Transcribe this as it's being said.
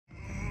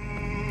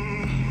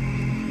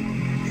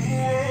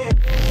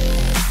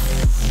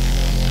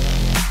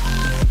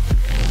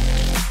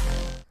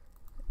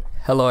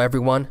Hello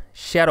everyone,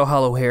 Shadow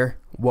Hollow here,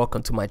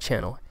 welcome to my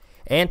channel.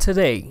 And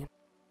today,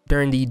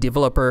 during the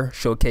developer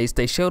showcase,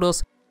 they showed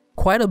us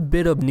quite a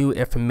bit of new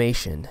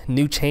information,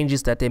 new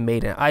changes that they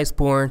made in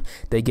Iceborne.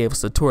 They gave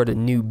us a tour of the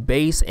new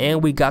base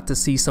and we got to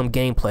see some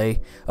gameplay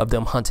of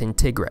them hunting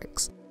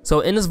Tigrex. So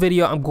in this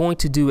video, I'm going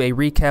to do a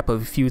recap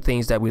of a few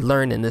things that we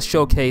learned in this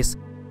showcase.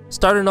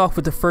 Starting off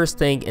with the first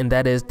thing, and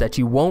that is that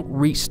you won't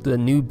reach the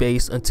new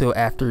base until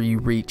after you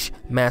reach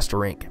Master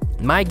Rank.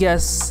 My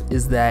guess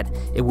is that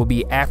it will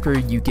be after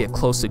you get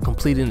close to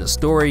completing the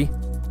story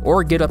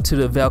or get up to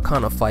the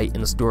Velkhana fight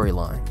in the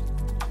storyline.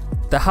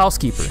 The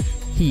housekeeper,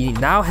 he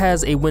now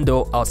has a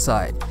window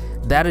outside.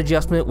 That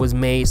adjustment was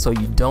made so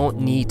you don't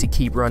need to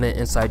keep running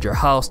inside your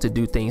house to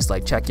do things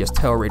like check your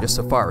tail rate or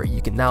safari.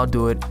 You can now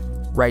do it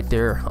right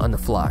there on the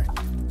fly.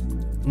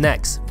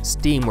 Next,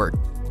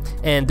 Steamworks.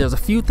 And there's a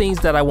few things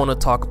that I want to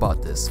talk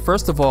about this.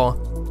 First of all,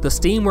 the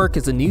Steamworks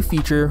is a new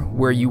feature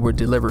where you will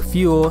deliver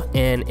fuel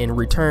and in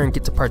return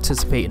get to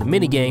participate in a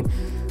minigame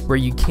where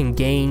you can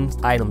gain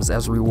items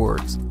as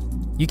rewards.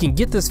 You can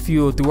get this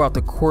fuel throughout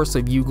the course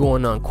of you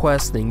going on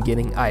quests and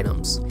getting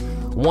items.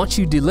 Once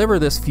you deliver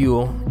this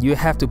fuel, you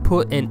have to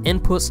put in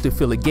inputs to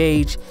fill a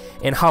gauge,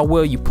 and how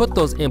well you put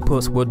those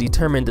inputs will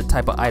determine the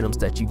type of items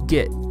that you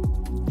get.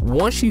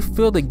 Once you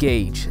fill the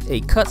gauge, a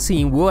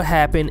cutscene will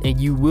happen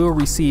and you will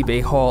receive a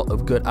haul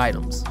of good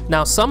items.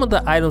 Now, some of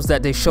the items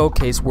that they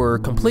showcased were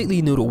completely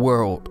new to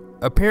world.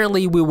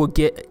 Apparently, we will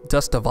get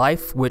Dust of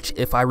Life, which,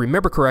 if I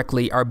remember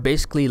correctly, are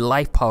basically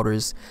life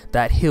powders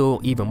that heal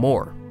even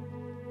more.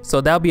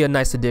 So that'll be a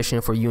nice addition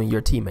for you and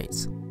your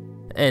teammates.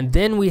 And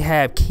then we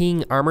have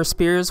King Armor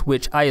Spears,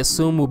 which I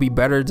assume will be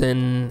better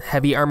than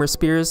Heavy Armor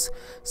Spears,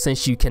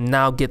 since you can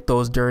now get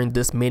those during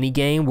this mini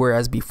game,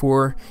 whereas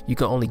before you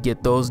can only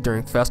get those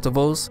during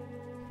festivals.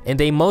 And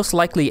they most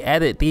likely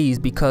added these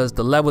because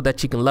the level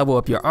that you can level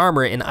up your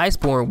armor in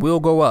Iceborne will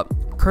go up.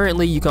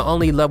 Currently you can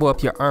only level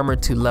up your armor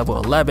to level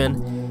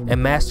 11,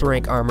 and Master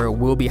Rank armor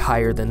will be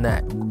higher than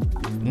that.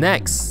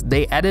 Next,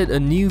 they added a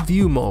new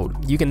view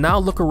mode. You can now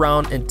look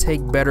around and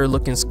take better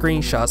looking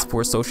screenshots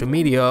for social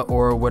media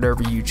or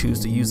whatever you choose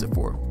to use it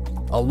for.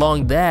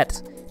 Along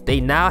that, they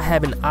now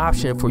have an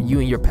option for you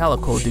and your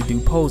palico to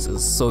do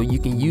poses, so you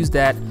can use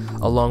that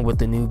along with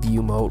the new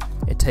view mode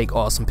and take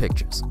awesome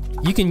pictures.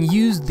 You can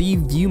use the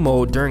view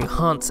mode during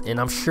hunts, and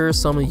I'm sure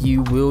some of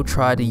you will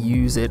try to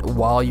use it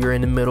while you're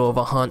in the middle of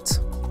a hunt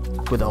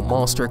with a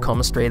monster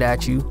coming straight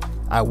at you.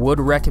 I would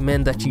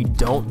recommend that you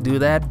don't do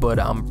that, but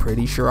I'm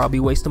pretty sure I'll be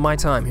wasting my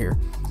time here.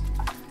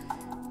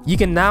 You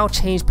can now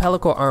change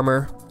palico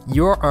armor,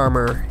 your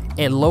armor,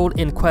 and load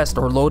in quest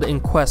or load in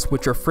quest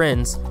with your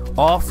friends,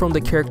 all from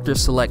the character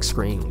select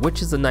screen,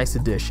 which is a nice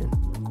addition.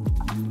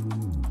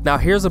 Now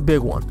here's a big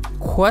one.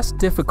 Quest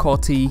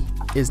difficulty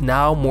is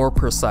now more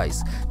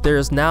precise. There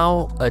is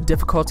now a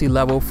difficulty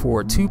level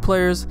for 2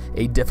 players,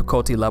 a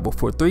difficulty level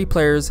for 3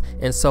 players,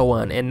 and so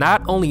on. And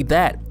not only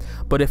that,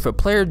 but if a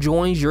player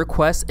joins your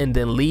quest and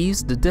then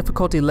leaves, the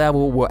difficulty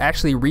level will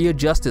actually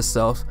readjust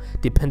itself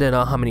depending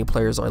on how many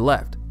players are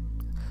left.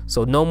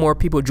 So no more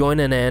people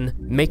joining in,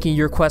 making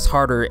your quest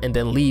harder and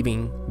then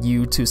leaving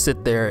you to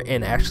sit there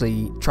and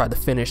actually try to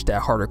finish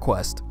that harder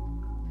quest.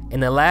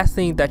 And the last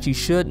thing that you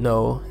should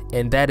know,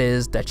 and that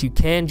is that you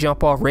can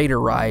jump off raider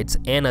rides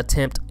and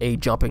attempt a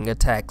jumping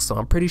attack. So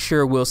I'm pretty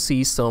sure we'll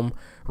see some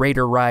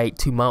raider ride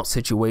to mount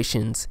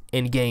situations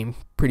in game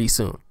pretty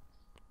soon.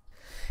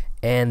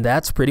 And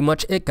that's pretty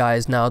much it,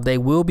 guys. Now they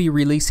will be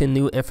releasing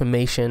new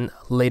information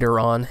later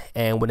on,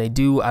 and when they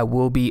do, I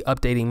will be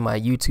updating my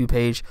YouTube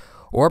page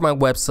or my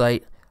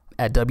website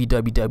at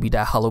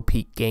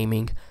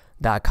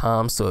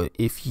www.hollowpeakgaming.com. So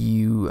if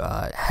you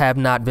have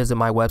not visited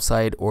my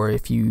website, or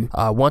if you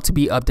want to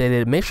be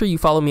updated, make sure you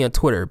follow me on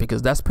Twitter,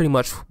 because that's pretty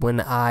much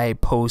when I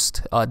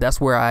post.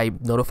 That's where I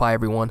notify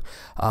everyone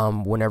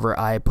whenever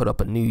I put up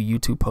a new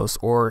YouTube post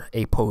or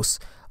a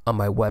post on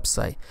my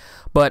website.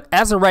 But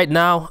as of right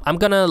now, I'm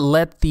gonna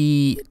let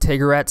the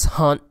Tigrex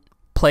hunt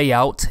play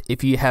out.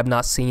 If you have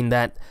not seen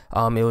that,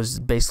 it was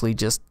basically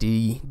just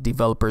the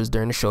developers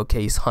during the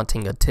showcase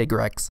hunting a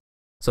Tigrex.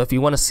 So if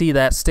you want to see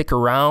that, stick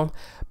around.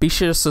 Be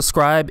sure to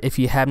subscribe if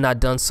you have not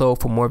done so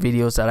for more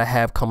videos that I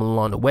have coming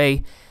along the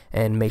way,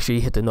 and make sure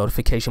you hit the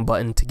notification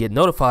button to get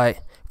notified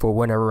for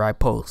whenever I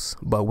post.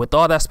 But with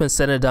all that's been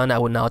said and done, I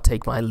will now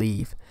take my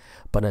leave.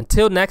 But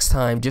until next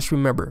time, just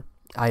remember,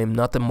 I am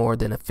nothing more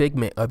than a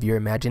figment of your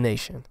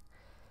imagination.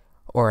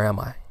 Or am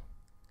I?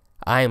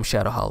 I am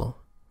Shadow Hollow,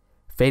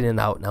 fading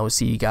out, and I will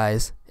see you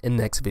guys in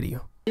the next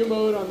video. View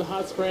mode on the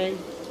hot spring.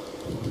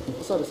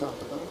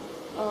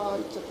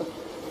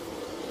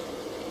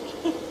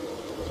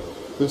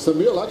 There's some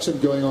real action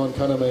going on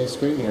kind of my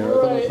screen here. I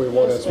don't know if we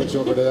want to switch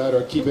over to that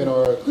or keep in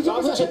our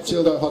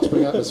chilled out hot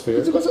spring atmosphere.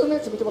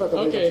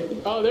 Okay.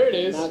 Oh, there it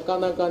is. Yeah.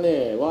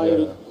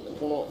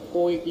 この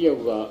攻撃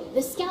力が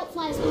The scout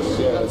flies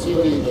Yeah, it's a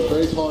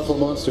very powerful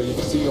monster. You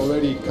can see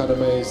already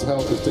Kaname's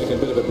health is taking a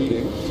bit of a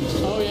beating.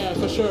 Oh yeah,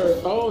 for sure.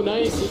 Oh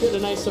nice, he did a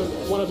nice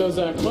one of those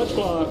clutch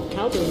claw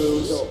counter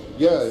moves.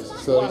 Yeah,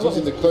 so he's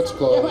using the clutch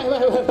claw. やばいやば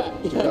いやばいや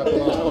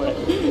ばい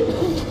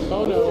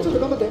Oh no. ちょっと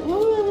頑張って危な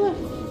い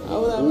危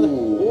ない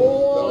お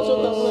おちょ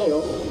っと危ない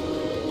よ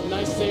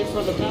Nice save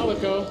from the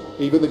Palico.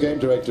 Even the game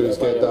directors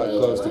get that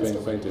close to being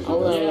fainted. 危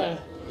ない Yeah.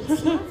 危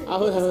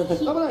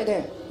ない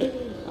ね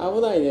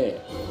危ない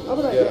ね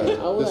危ないね Yeah,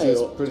 危 this ない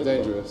is よ pretty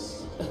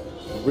dangerous.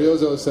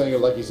 Ryozo is saying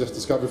it like he's just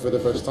discovered for the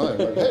first time.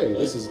 Like, hey,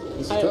 this is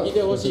早く来 tough.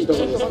 てほしいとこ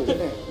ろです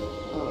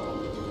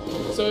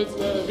So it's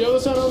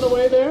Ryozo-san on the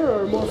way there,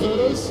 or more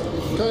photos?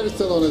 Kind of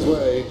still on his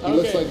way. He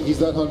looks Okay. like he's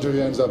that hunter who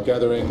ends up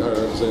gathering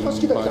herbs and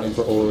mining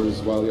for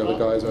ores while the other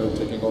guys are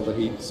taking all the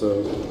heat.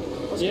 So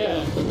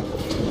Yeah.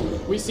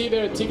 We see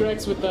there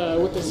Tigrex with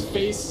his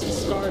face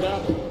scarred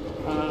up.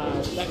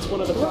 That's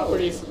one of the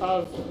properties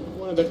of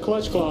one of the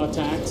clutch claw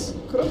attacks.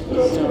 黒いとこ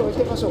ろ行っ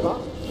てみましょうか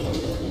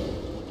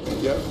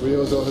yeah,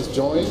 Ryozo has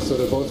joined, so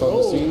they're both on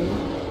the scene.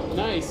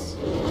 Nice.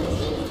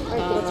 はい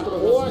黒いとこ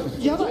ろ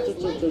やばいあ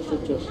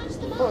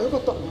よか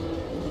った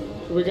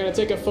We're gonna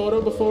take a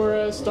photo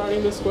before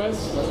starting this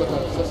quest.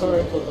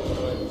 Or,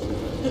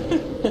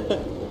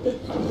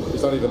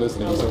 He's not even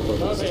listening. He's so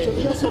focused.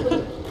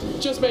 okay.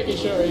 Just making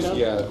sure, you know.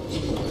 Yeah.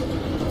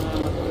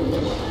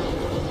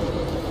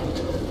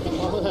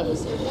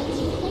 Let's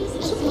replace it.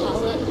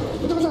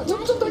 ちょ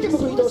っとだけ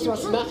僕移動しま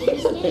す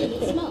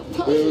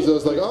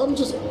Ryozo's like, I'm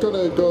just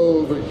gonna go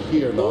over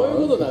here ど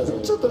ういうこ now. となんですか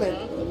Ryozo's ちょっとね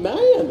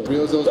何やねん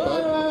back.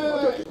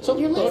 ちょっ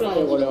You're と less ない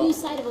よ likely これ to は lose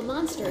sight of a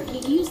monster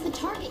if you use the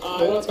target.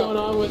 What's going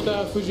on with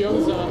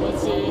Fujioka-san?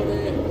 Let's see.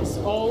 It's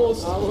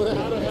almost out of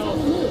health.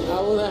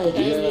 危ない Use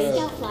Yeah. the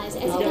scout flies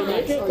as gonna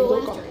make guides. it? Go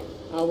after it.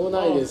 危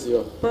ないです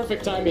よ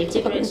Perfect timing.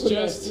 Tigrex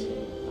just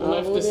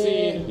left the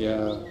scene.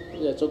 Yeah.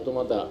 じゃあちょっと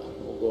また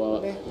僕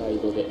はライ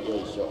ドでよ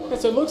いしょ Yeah,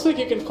 so it looks like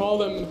you can call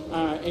them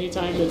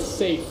anytime it's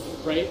safe,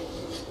 right?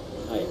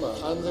 はい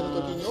安全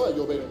の時には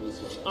呼べるんです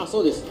よ。あ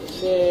そうです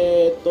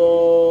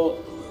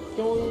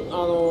基本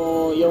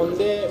呼ん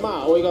で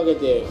まあ追いかけ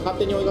て勝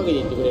手に追いかけて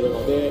いってくれる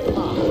ので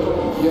まあ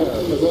Yeah,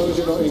 as long as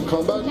you're not in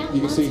combat,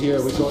 you can see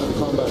here we've gone into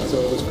combat, so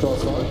it was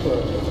cross-fire.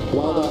 But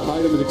while that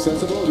item is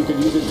accessible, you can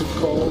use it to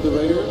call the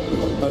raider,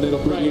 and it'll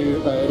bring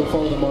you, it'll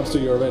follow the monster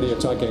you're already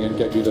attacking and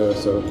get you there.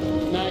 So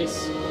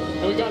Nice.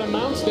 And we got a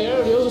mount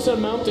there. We also said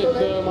mounted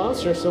the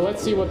monster, so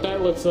let's see what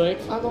that looks like.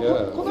 この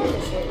で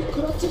すね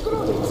クラッチクロ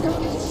ーで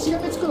しが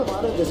みつくのも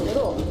あるんですけ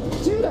ど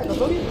従来の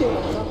鳥っていう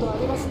のもちゃんとあ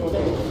りますので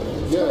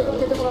使い分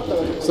けてもらった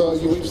らいいです So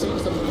we've seen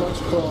some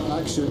clutch claw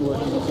action where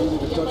he's using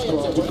the clutch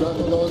claw to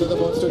grapple onto the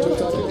monster to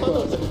attack it,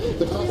 but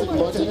the classic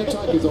button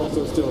attack is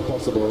also still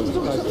possible, as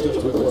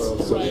just with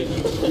worlds. So Right.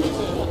 you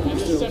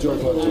As a still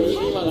jump separate- onto it.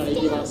 今から行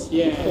きます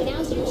Yeah.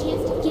 Now's your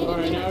chance to get All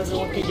right, in now there.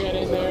 everyone can get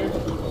in there.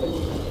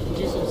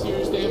 Do some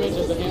serious damage,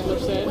 as the handler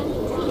said.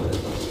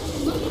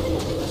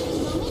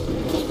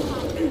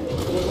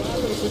 What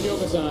happened to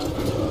Fujioka-san?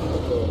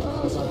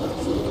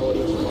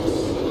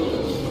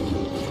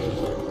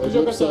 It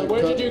looks Fujioka-san,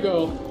 where did you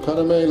go?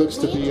 Kaname looks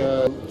to be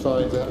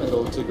trying to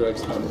handle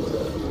Tigrex hand.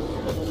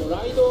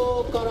 ライ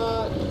ドか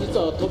ら実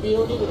は飛び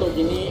降りると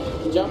きに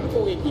ジャンプ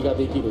攻撃が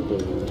できるとい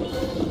う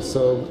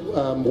So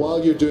while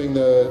you're doing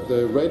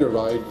the raider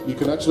ride, you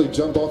can actually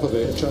jump off of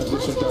it and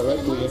transition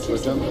directly into a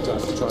jump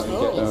attack to try and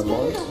get It's better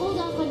mount. to hold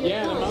off on your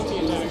Yeah, the cards mounting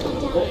and attack. just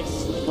down.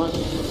 Nice. まあ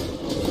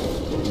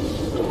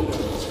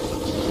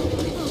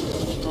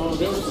Oh,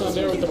 Ryoga-san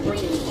there with the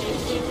perfect.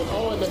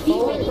 Oh, and the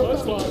forward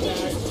clutch claw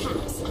attack.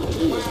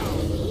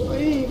 Wow.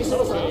 いい見せ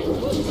ます Okay.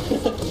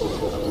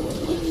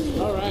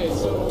 All right,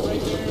 so right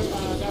there,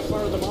 that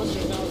part of the monster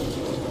is now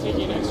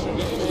taking extra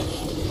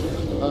damage.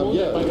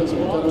 Yeah, By this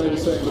wall Kaname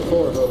was attack. saying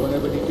before, but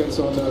whenever he gets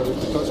on there with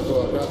the clutch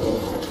claw grapple,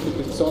 he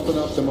can soften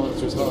up the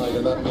monster's hide,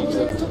 and that means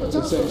that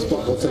the same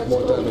spot will take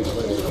more damage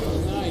later.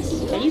 Nice.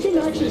 And you can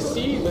actually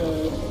see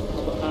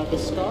the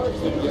scars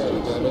there. Yeah, the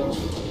damage.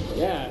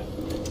 Yeah.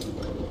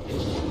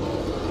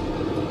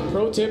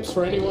 Pro tips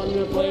for anyone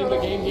playing the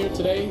game here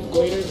today,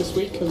 later this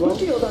week as 武 well.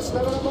 器を出し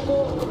ながらも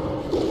こ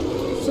う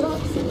スリ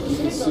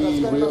ン You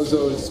can ガーが see 使えます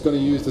Ryozo is going to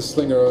use the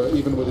slinger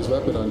even with his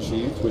weapon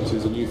unsheathed, which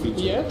is a new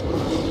feature. Yeah.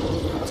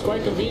 It's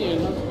quite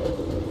convenient, huh?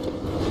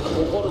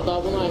 怒る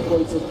と危ないこ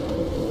いつ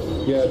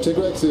Yeah,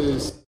 Tigrex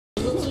is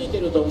傷ついて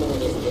ると思うん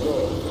ですけど、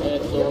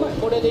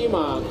これで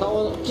今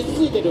顔傷つ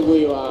いてる部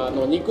位は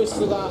肉質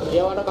が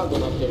柔らかく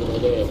なってるの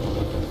で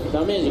ダ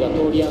メージが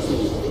通りやすい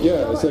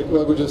Yeah, it's like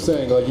what we're just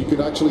saying. Like you can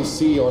actually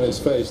see on his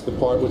face the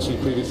part which he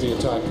previously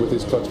attacked with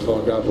his clutch claw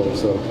grapple.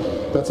 So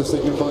that's a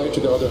signifier to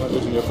the other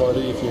hunters in your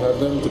party, if you have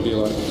them, to be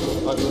like,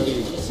 I've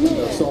already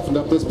softened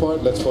up this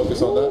part. Let's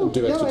focus on that and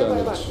do extra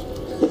damage.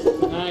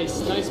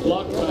 Nice. Nice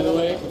block, by the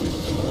way.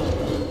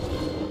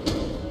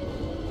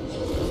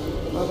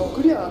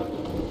 クリア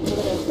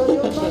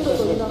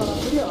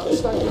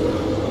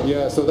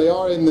Yeah, so they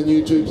are in the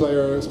new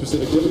two-player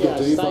specific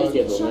difficulty, Yeah, but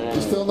yeah.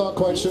 still not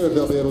quite sure if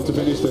they'll be able to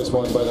finish this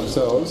one by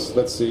themselves.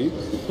 Let's see.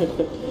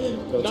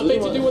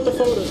 Nothing to do with the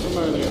photos from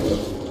earlier.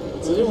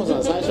 辻本さ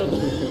ん最初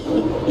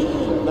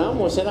何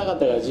もしてなかっ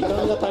たから時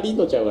間が足りん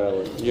のちゃうからこ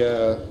れ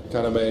Yeah,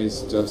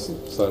 Kaname's just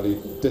slightly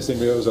dissing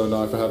Ryozo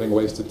now for having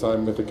wasted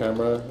time with the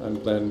camera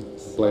and then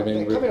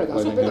blaming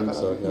him,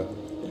 so yeah.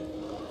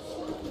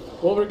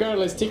 Well,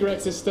 regardless,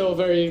 Tigrex is still a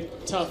very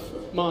tough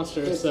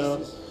monster,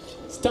 so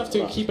it's tough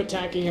to keep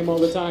attacking him all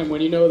the time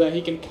when you know that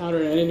he can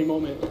counter at any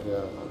moment.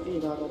 Yeah.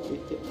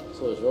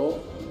 そうでしょ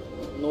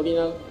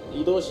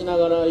移動しな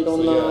がらいろ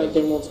んなアイ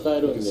テムを使え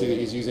る You ん can see that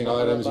で he's using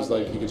items, he's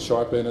like, he can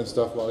sharpen and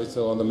stuff while he's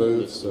still on the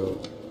move, so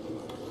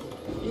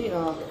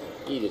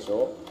いいでし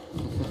ょ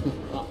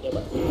あ、やば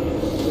い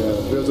yeah,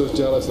 Ryozo's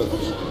jealous of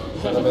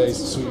Kaname's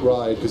sweet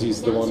ride because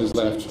he's the one who's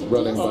left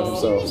running by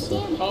himself.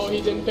 So. Oh,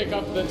 he didn't pick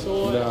up the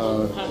tool?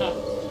 No.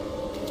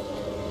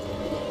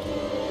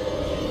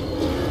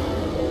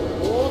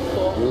 おっ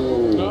と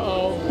Ooh.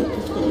 Uh-oh.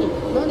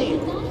 何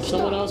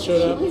Someone else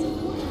showed up.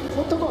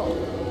 ほっとこ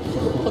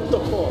うほっと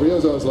こう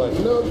Ryozo's like,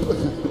 nope.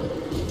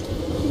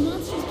 The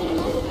monster's been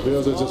over.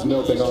 Ryozo's just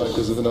noping on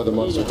because there's another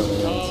monster coming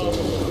in. Oh,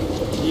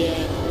 So.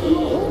 yeah.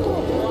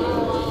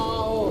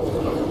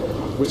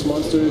 Which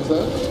monster is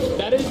that?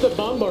 That is the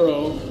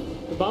Bomboro.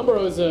 The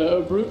Bomboro is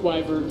a brute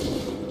wyvern,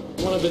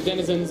 one of the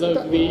denizens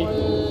of the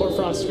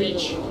Hoarfrost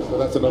Reach. So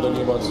that's another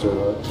new monster,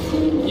 right?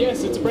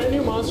 Yes, it's a brand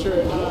new monster.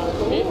 It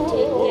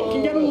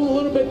can get a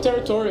little bit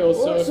territorial,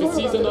 so if it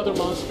sees another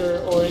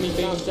monster or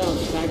anything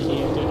attacking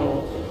it,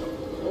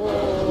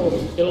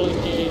 it'll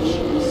engage.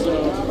 So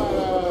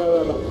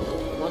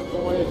巻き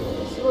込まれる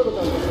すごいこと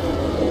なんで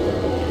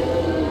す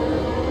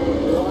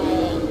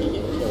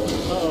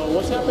uh-oh,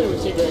 what's happening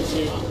with Tigrex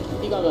here?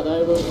 ピガがだ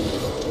いぶ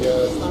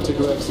Yeah,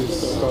 Tigrex is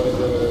starting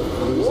to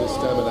lose his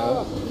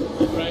stamina.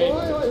 Right?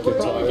 Get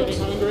Probably tired. getting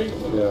hungry.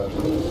 Yeah.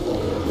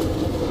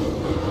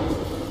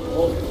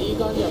 おいい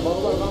感じやバ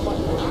ルバル頑張っ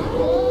て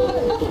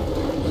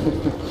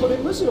これ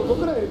むしろ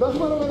僕らよりバフ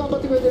バロが頑張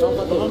ってくれてる。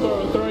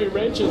 Bomboro throwing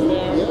wrenches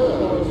there. Yeah,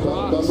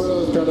 Rocks.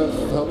 Bumburo is kind of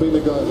helping the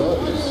guys out.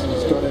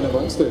 He's got in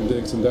amongst it and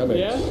doing some damage.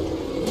 Yeah?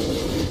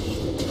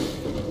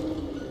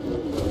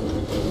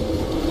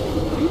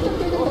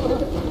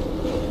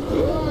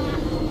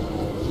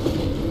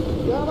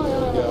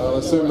 Yeah, I'll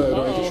assume they're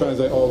going to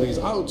translate all these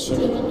ouch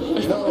and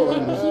no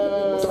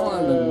and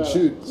darn and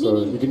shoot.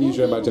 So you can use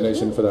your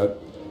imagination for that.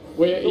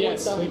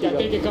 Yes, I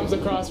think it comes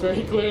across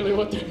very clearly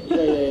what they're い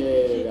やいやい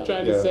やいや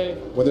trying Yeah. to say.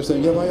 When they're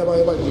saying yaba yaba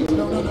yaba, you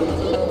no no no no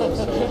no no.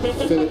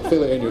 So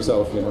feel it in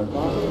yourself, you know.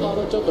 バル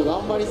バルちょっと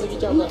頑張りすぎ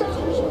ちゃうから It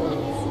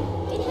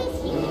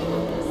has heat.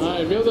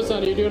 Alright,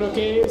 Ryozo-san, are you doing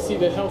okay? See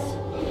the health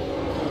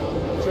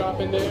drop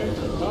in there?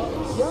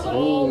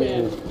 Oh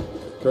man.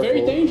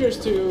 Very Careful. dangerous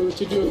to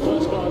do a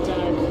clutch claw attack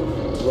on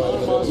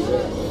a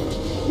monster.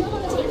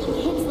 Taking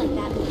hits like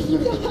that will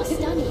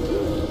stun you.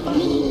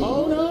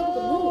 Oh no!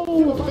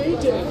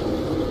 Fainted!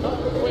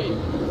 Wait.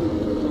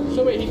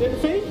 So wait, he didn't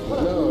faint?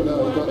 No, no,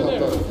 What you got happened knocked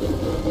there? off.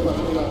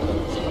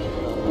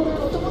 これ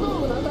男道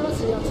具の新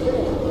しいやつで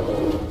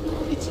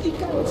一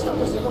回落ちた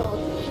としても、ま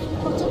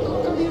あ、ちょっと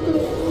分かりゆくね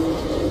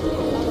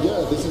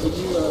Yeah, this is a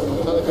new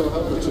Calico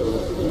Hammer tool.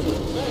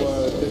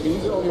 Where they can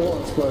use it only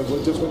once, but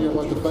just when you're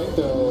about to faint,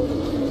 they'll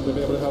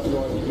be able to help you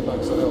out and give you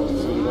back some health,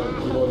 so you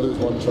won't lose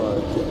one try.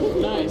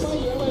 Nice.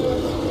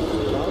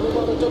 バル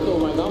バルちょっとお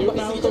前頑 New 張り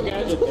すぎ powerful ちゃう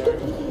gadget there.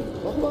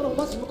 バフバロ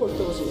マジ向こう行っ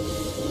てほしい。い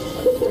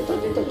たいた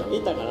いたいたいた。い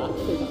ったかな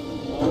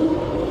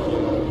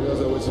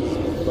Ryozo wishes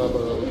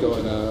Barbara would go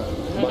and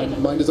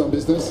mind his own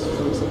business.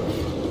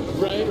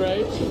 Right,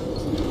 right.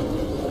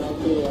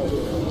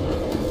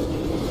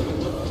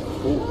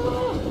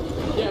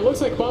 Yeah, it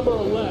looks like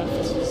Bomboro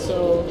left,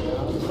 so...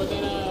 But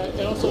then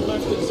it also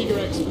left the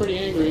Tigrex pretty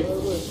angry.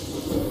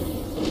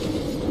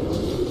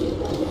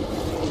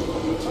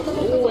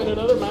 Oh, and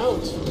another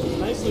mount.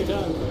 Nicely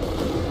done.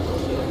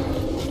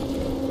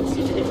 Let's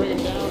see if we can bring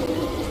him down.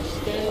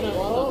 Stamina.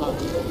 Oh!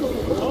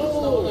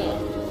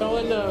 Fell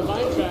into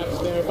vine traps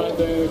there by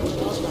the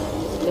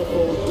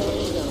local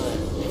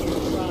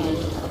tribe.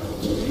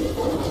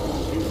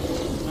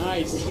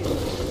 Nice.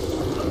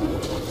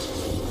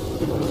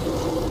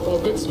 Well,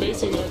 good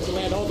spacing there to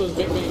land all those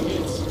big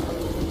hits.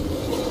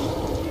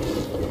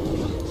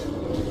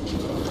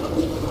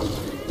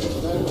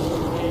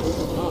 Nice.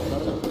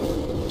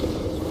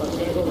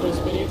 Gonna go for a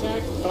spinning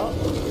attack. Oh,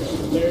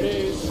 there it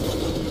is.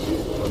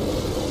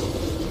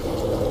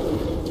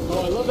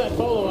 Oh, I love that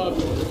follow-up.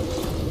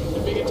 The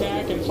big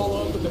attack and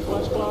follow up with the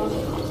clutch claw.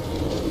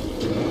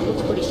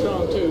 Looks pretty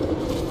strong too.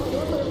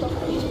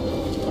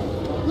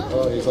 Look,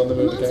 Oh, he's on the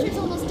move monster's again.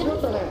 almost done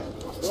for.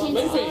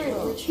 Chances are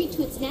it'll retreat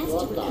to its nest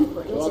to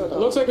recuperate.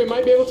 Looks like we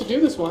might be able to do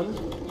this one.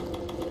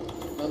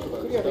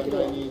 クリアできる。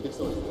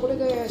これ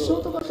ね、ショ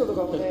ートカットと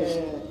かも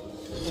ね、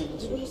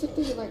自分の設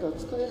定じゃないから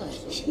使えないで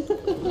すよ。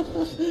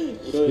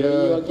いろいろ言い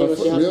Yeah, 訳を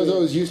し始め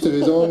Ryozo is used to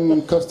his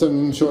own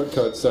custom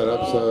shortcut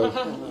setup, so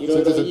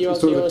since there's a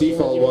sort of a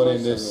default one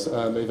in this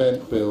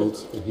event build,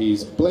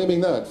 he's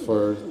blaming that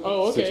for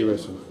Oh, the okay.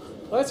 situation.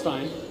 Well, that's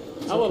fine.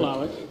 I'll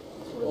allow it.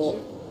 お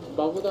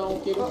爆弾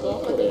置けるか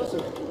これ置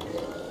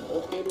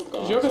けるか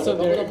Yoka-san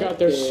there got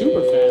there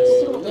super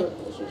fast. ね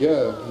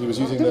Yeah, he was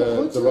using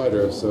the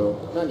rider, so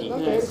何な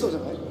んかやりそうじゃ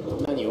ない？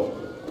何を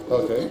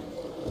okay.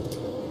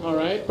 All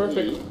right,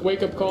 perfect.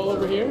 Wake up call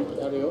over here.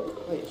 やるよ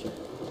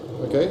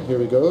Okay, here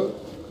we go.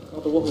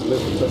 あと5分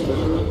Lift and touch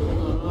button.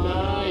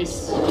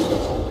 Nice.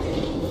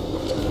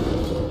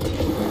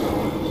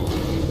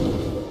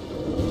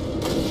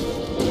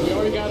 We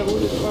already got a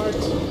wounded part.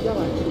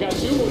 We got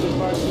 2 wounded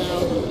parts now.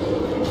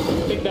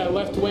 I think that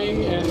left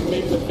wing and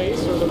maybe the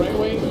face or the right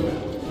wing.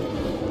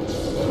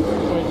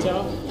 Can't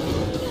tell.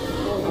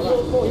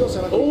 もう容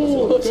赦なく。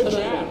 Oh, good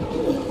trap.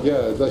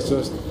 Yeah, let's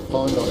just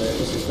pond on it.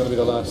 This is going to be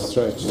the last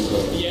stretch. So.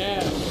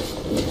 Yeah.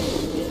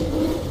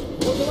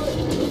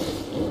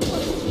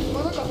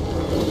 あ、なんか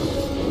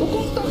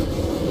怒った。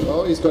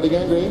 Oh, he's getting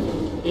angry.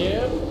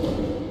 Yep. It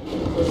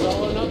was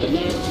all or nothing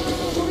there.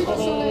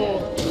 Oh,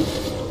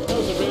 that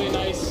was a really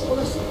nice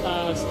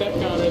step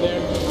counter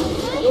there.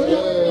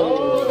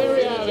 Oh, there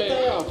we have it.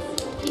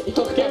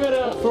 Give it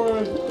up for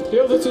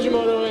Ryozo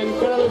Tsujimoto and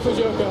Karame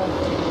Fujioka.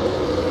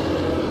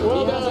 リ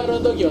Well ハーサ done. ル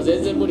の時は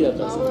全然無理だっ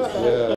たんですよ Yeah.